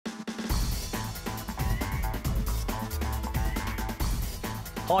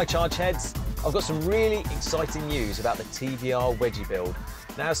Hi Chargeheads, I've got some really exciting news about the TVR Wedge build.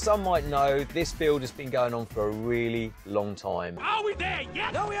 Now some might know this build has been going on for a really long time. Are we there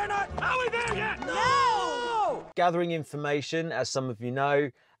yet? No we are not! Are we there yet? No! Gathering information, as some of you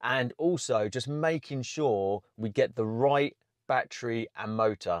know, and also just making sure we get the right battery and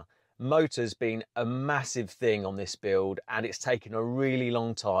motor. Motor's been a massive thing on this build and it's taken a really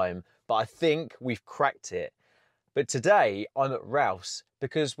long time, but I think we've cracked it. But today I'm at Ralph's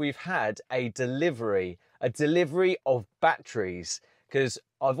because we've had a delivery of batteries, because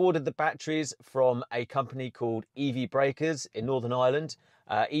I've ordered the batteries from a company called EV Breakers in Northern Ireland,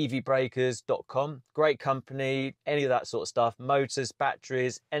 evbreakers.com, great company, any of that sort of stuff, motors,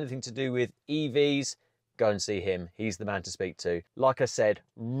 batteries, anything to do with EVs, go and see him, he's the man to speak to. Like I said,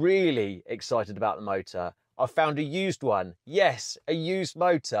 really excited about the motor. I found a used one, yes, a used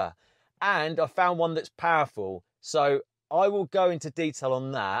motor, and I found one that's powerful. So I will go into detail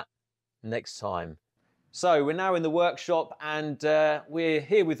on that next time. So we're now in the workshop and we're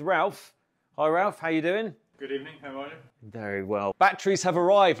here with Ralph. Hi Ralph, how you doing? Good evening, how are you? Very well. Batteries have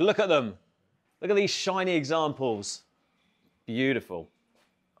arrived, look at them. Look at these shiny examples. Beautiful.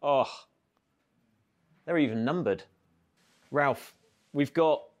 Oh, they're even numbered. Ralph, we've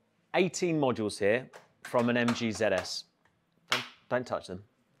got 18 modules here from an MG ZS. Don't touch them.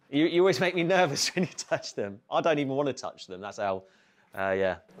 You always make me nervous when you touch them. I don't even want to touch them, that's how,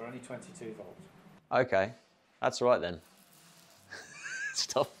 yeah. They're only 22 volts. Okay, that's all right then.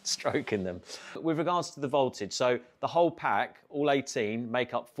 Stop stroking them. With regards to the voltage, so the whole pack, all 18,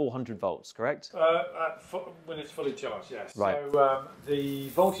 make up 400 volts, correct? When it's fully charged, yes. Right. So the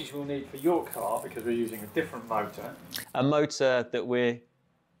voltage we'll need for your car, because we're using a different motor. A motor that we're,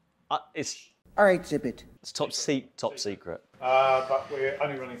 it's exhibit. top secret. But we're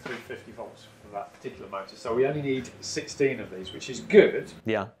only running 350 volts for that particular motor. So we only need 16 of these, which is good.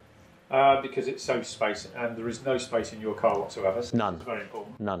 Yeah. Because it saves space, and there is no space in your car whatsoever. So None. It's very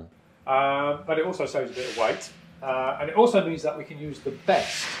important. None. But it also saves a bit of weight. And it also means that we can use the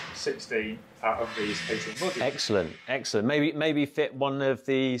best 16 out of these 18 modules. Excellent, excellent. Maybe fit one of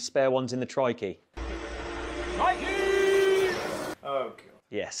the spare ones in the tri-key. Nike! Oh, God.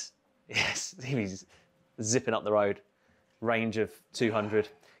 Yes, yes. He's zipping up the road. Range of 200.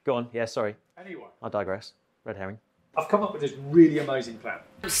 Go on, yeah, sorry. Anyway. I digress. Red herring. I've come up with this really amazing plan.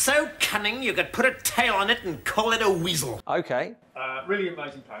 So cunning you could put a tail on it and call it a weasel. Okay. Really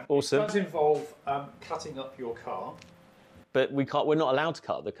amazing plan. Awesome. It does involve cutting up your car. But we're not allowed to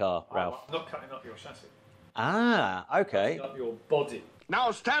cut up the car, Ralph. I'm not cutting up your chassis. Ah, okay. Cutting up your body. Now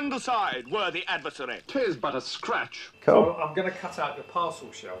stand aside, worthy adversary. 'Tis but a scratch. Cool. So I'm going to cut out your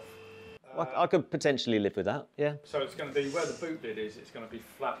parcel shelf. I could potentially live with that, yeah. So it's going to be where the boot lid is, it's going to be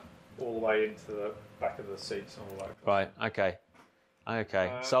flat all the way into the back of the seats and all that. Right, okay. Okay.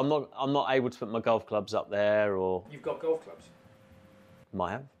 So I'm not able to put my golf clubs up there, or You've got golf clubs.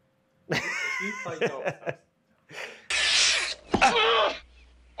 might have. If you play golf,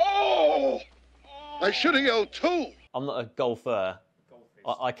 Oh! I should have yelled too. I'm not a golfer.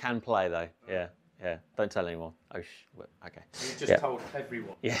 I can play though. Yeah, yeah. Don't tell anyone. Oh, okay. you just told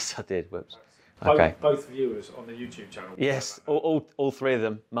everyone. Yes, I did. Whoops. Okay. Both viewers on the YouTube channel. Yes, all three of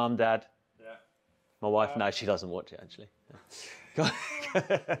them. Mum, Dad. Yeah. My wife. No, she doesn't watch it actually.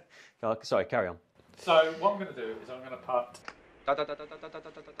 Sorry, carry on. So what I'm going to do is I'm going to put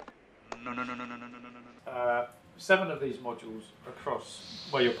No. 7 of these modules across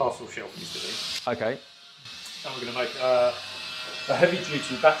where your parcel shelf used to be. Okay. And we're going to make a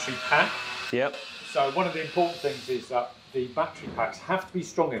heavy-duty battery pack. Yep. So one of the important things is that the battery packs have to be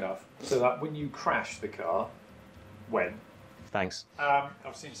strong enough so that when you crash the car, Thanks.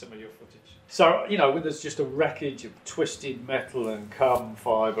 I've seen some of your footage. So, you know, when there's just a wreckage of twisted metal and carbon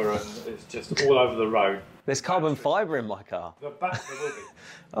fibre and it's just all over the road. There's carbon fibre in my car. There will be.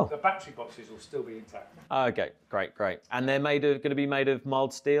 Oh. The battery boxes will still be intact. Okay, great. And they're going to be made of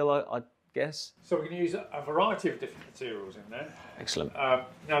mild steel, I guess? So we're going to use a variety of different materials in there. Excellent. Now,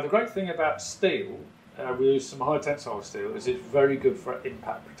 the great thing about steel, we use some high tensile steel, is it's very good for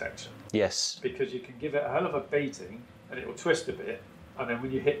impact protection. Yes. Because you can give it a hell of a beating and it will twist a bit, and then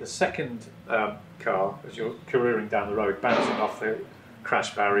when you hit the second car as you're careering down the road, bouncing off the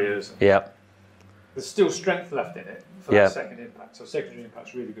crash barriers, Yep. there's still strength left in it for that second impact. So secondary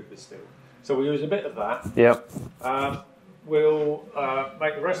impact's really good with steel. So we'll use a bit of that. Yep. We'll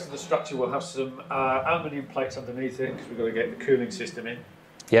make the rest of the structure. We'll have some aluminium plates underneath it because we've got to get the cooling system in.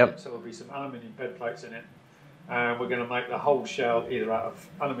 Yep. So there'll be some aluminium bed plates in it. And we're going to make the whole shell either out of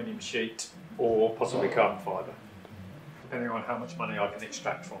aluminium sheet or possibly carbon fibre, depending on how much money I can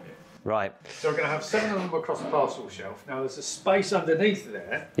extract from you. Right. So we're going to have 7 of them across the parcel shelf. Now there's a space underneath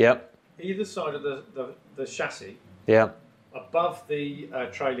there, Yep. either side of the chassis, Yep. above the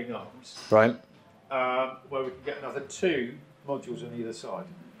trailing arms, Right. where we can get another 2 modules on either side.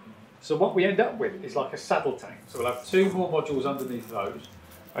 So what we end up with is like a saddle tank. So we'll have 2 more modules underneath those,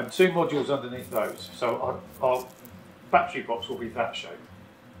 and 2 modules underneath those. So our battery box will be that shape.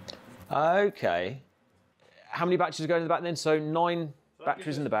 Okay. How many batteries go in the back then? So 9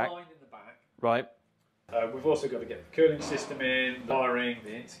 batteries in the back. 9 in the back. Right. We've also got to get the cooling system in, the wiring,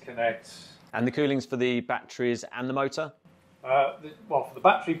 the interconnects. And the cooling's for the batteries and the motor? Well, for the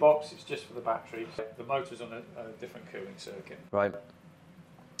battery box, it's just for the battery. The motor's on a different cooling circuit. Right.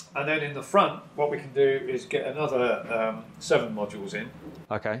 And then in the front, what we can do is get another 7 modules in.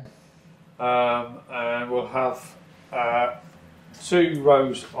 Okay. And we'll have 2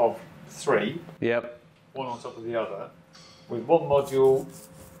 rows of 3, Yep. one on top of the other, with 1 module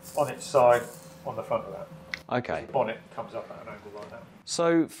on its side on the front of that. Okay. The bonnet comes up at an angle like that.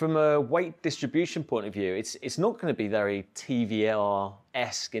 So from a weight distribution point of view, it's not going to be very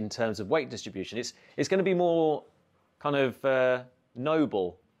TVR-esque in terms of weight distribution. It's going to be more kind of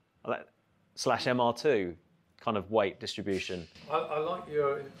noble / MR2 kind of weight distribution. I like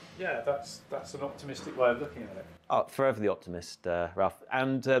your, yeah, that's an optimistic way of looking at it. Oh, forever the optimist, Ralph.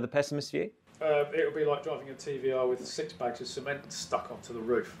 And the pessimist view? It'll be like driving a TVR with 6 bags of cement stuck onto the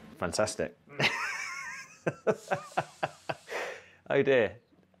roof. Fantastic. Oh dear.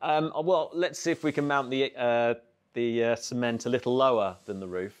 Well, let's see if we can mount the cement a little lower than the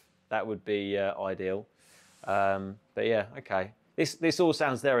roof. That would be ideal. But yeah, okay. This all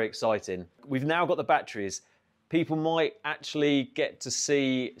sounds very exciting. We've now got the batteries. People might actually get to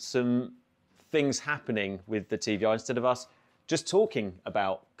see some things happening with the TVR instead of us just talking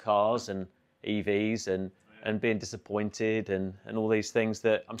about cars and EVs and being disappointed and all these things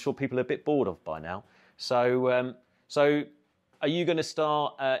that I'm sure people are a bit bored of by now. So are you going to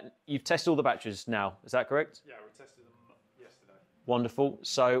start, you've tested all the batteries now, is that correct? Yeah, we tested them yesterday. Wonderful.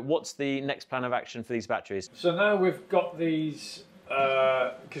 So what's the next plan of action for these batteries? So now we've got these,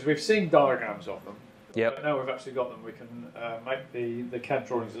 because we've seen diagrams of them. Yep. But now we've actually got them, we can make the CAD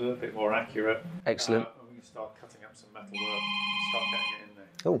drawings a little bit more accurate. Excellent. And we can start cutting up some metal work and start getting it in there.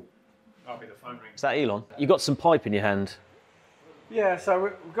 Cool. That'll be the phone ring. Is that Elon? You got some pipe in your hand. Yeah, so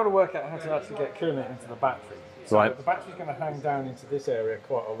we've got to work out how to actually get coolant into the battery. So Right. the battery's going to hang down into this area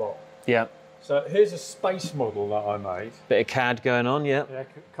quite a lot. Yeah. So here's a space model that I made. Bit of CAD going on, yeah. Yeah,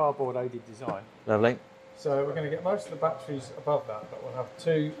 cardboard aided design. Lovely. So we're going to get most of the batteries above that, but we'll have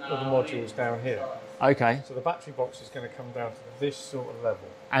 2 of the modules down here. Okay. So the battery box is going to come down to this sort of level.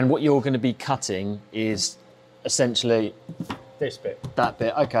 And what you're going to be cutting is essentially This bit. that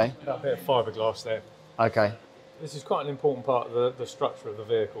bit. Okay. That bit of fiberglass there. Okay. This is quite an important part of the structure of the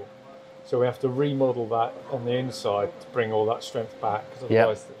vehicle. So we have to remodel that on the inside to bring all that strength back, because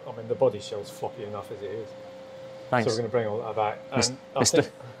otherwise, I mean, the body shell's floppy enough as it is. Thanks. So we're going to bring all that back. And I Mr.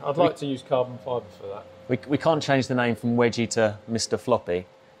 think I'd like to use carbon fibre for that. We can't change the name from Wedgie to Mr. Floppy,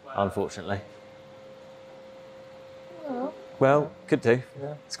 unfortunately. Well, could do.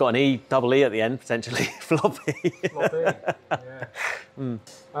 Yeah. It's got an E-double-E at the end, potentially. Floppy. Floppy,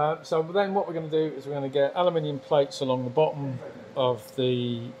 yeah. So then what we're going to do is we're going to get aluminium plates along the bottom of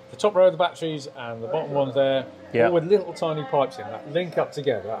the top row of the batteries and the bottom ones there, Yeah. all with little tiny pipes in that link up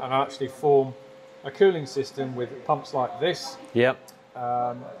together and actually form a cooling system with pumps like this. Yep.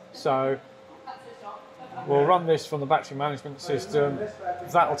 So we'll run this from the battery management system.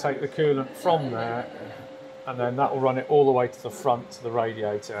 That'll take the coolant from there, and then that will run it all the way to the front to the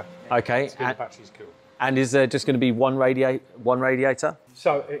radiator. Okay. To keep the batteries cool. And is there just going to be one radiator?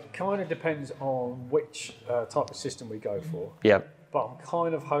 So it kind of depends on which type of system we go for. Yep. But I'm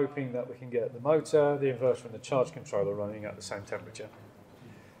kind of hoping that we can get the motor, the inverter and the charge controller running at the same temperature.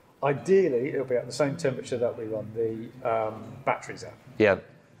 Ideally, it'll be at the same temperature that we run the batteries at. Yeah.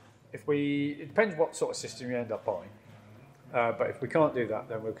 It depends what sort of system you end up buying. But if we can't do that,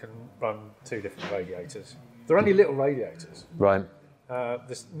 then we can run 2 different radiators. They're only little radiators. Right.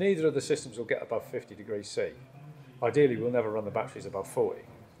 Neither of the systems will get above 50 degrees C. Ideally, we'll never run the batteries above 40.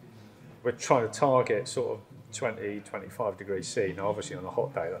 We're trying to target sort of 20, 25 degrees C. Now, obviously, on a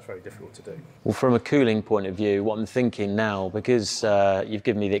hot day, that's very difficult to do. Well, from a cooling point of view, what I'm thinking now, because you've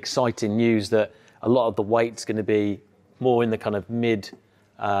given me the exciting news that a lot of the weight's going to be more in the kind of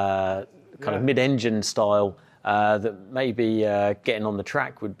mid-engine style, that maybe getting on the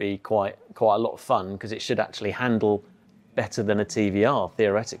track would be quite a lot of fun, because it should actually handle better than a TVR,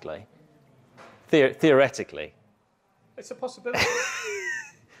 theoretically. Theoretically. It's a possibility.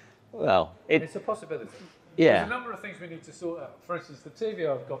 Well, It's a possibility. Yeah. There's a number of things we need to sort out. For instance, the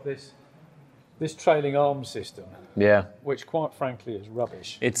TVR have got this trailing arm system, Yeah. which quite frankly is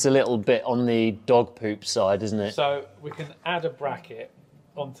rubbish. It's a little bit on the dog poop side, isn't it? So we can add a bracket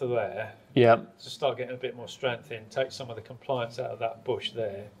onto there Yeah. to start getting a bit more strength in, take some of the compliance out of that bush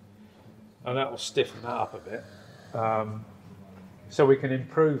there, and that will stiffen that up a bit. So we can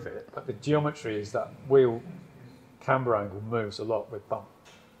improve it, but the geometry is that wheel camber angle moves a lot with bump.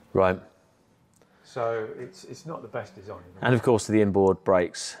 Right. So it's not the best design. And of course the inboard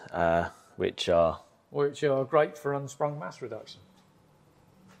brakes, which are great for unsprung mass reduction.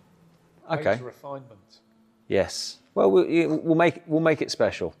 okay. Major refinement. Yes. Well, we'll make it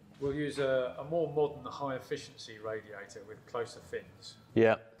special. We'll use a more modern, high efficiency radiator with closer fins.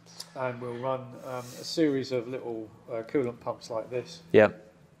 Yeah. And we'll run a series of little coolant pumps like this. Yeah.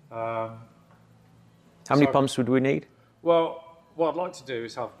 Um, How many pumps would we need? Well, what I'd like to do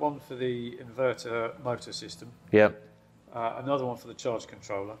is have one for the inverter motor system, Yeah. another one for the charge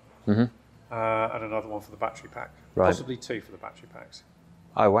controller, Mhm. And another one for the battery pack. Right. Possibly two for the battery packs,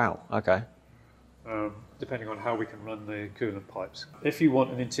 Oh wow. Okay. depending on how we can run the coolant pipes. If you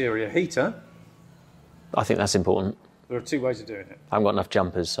want an interior heater, I think that's important. there are two ways of doing it. I haven't got enough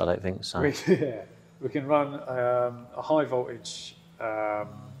jumpers, I don't think so. We can run a high voltage,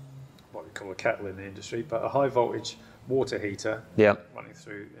 what we call a kettle in the industry, but a high voltage water heater Yeah. running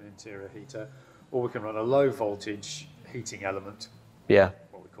through an interior heater, or we can run a low voltage heating element, Yeah.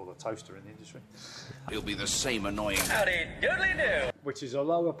 what we call a toaster in the industry, He'll be the same annoying. Howdy doodly do. which is a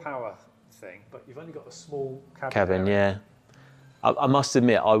lower power thing, but you've only got a small Cabin. area. Yeah. I must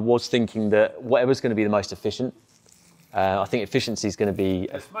admit, I was thinking that whatever's going to be the most efficient. I think efficiency is going to be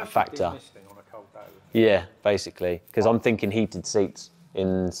It's a mostly factor. demisting on a cold day. Yeah, basically, because I'm thinking heated seats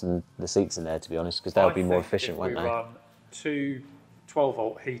in the seats in there, to be honest, because they'll be more efficient, won't if they? we run two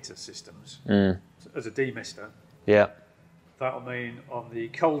 12-volt heater systems Mm. as a demister, Yeah. that'll mean on the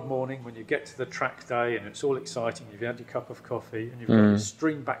cold morning when you get to the track day and it's all exciting, you've had your cup of coffee and you've got your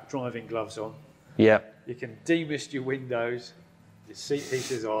stream back driving gloves on, Yeah. you can demist your windows, your seat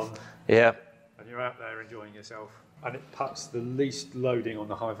heater's on, Yeah. and you're out there enjoying yourself. And it puts the least loading on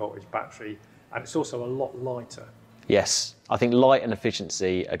the high voltage battery, and it's also a lot lighter. Yes, I think light and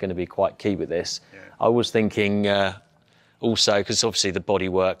efficiency are going to be quite key with this. Yeah. I was thinking also, because obviously the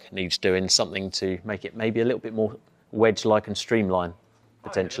bodywork needs doing, something to make it maybe a little bit more wedge-like and streamlined,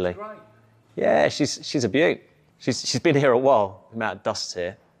 potentially. Great. Yeah, she's a beaut. She's been here a while. The amount of dust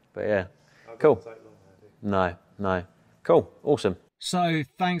here, but yeah, cool. Take long there, No, cool, awesome. So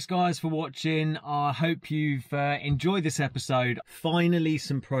thanks guys for watching. I hope you've enjoyed this episode. Finally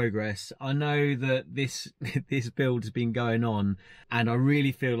some progress. I know that this build has been going on and I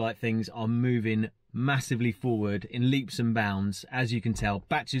really feel like things are moving massively forward in leaps and bounds. As you can tell,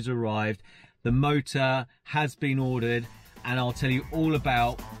 batches arrived, the motor has been ordered, and I'll tell you all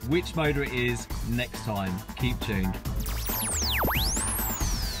about which motor it is next time. Keep tuned.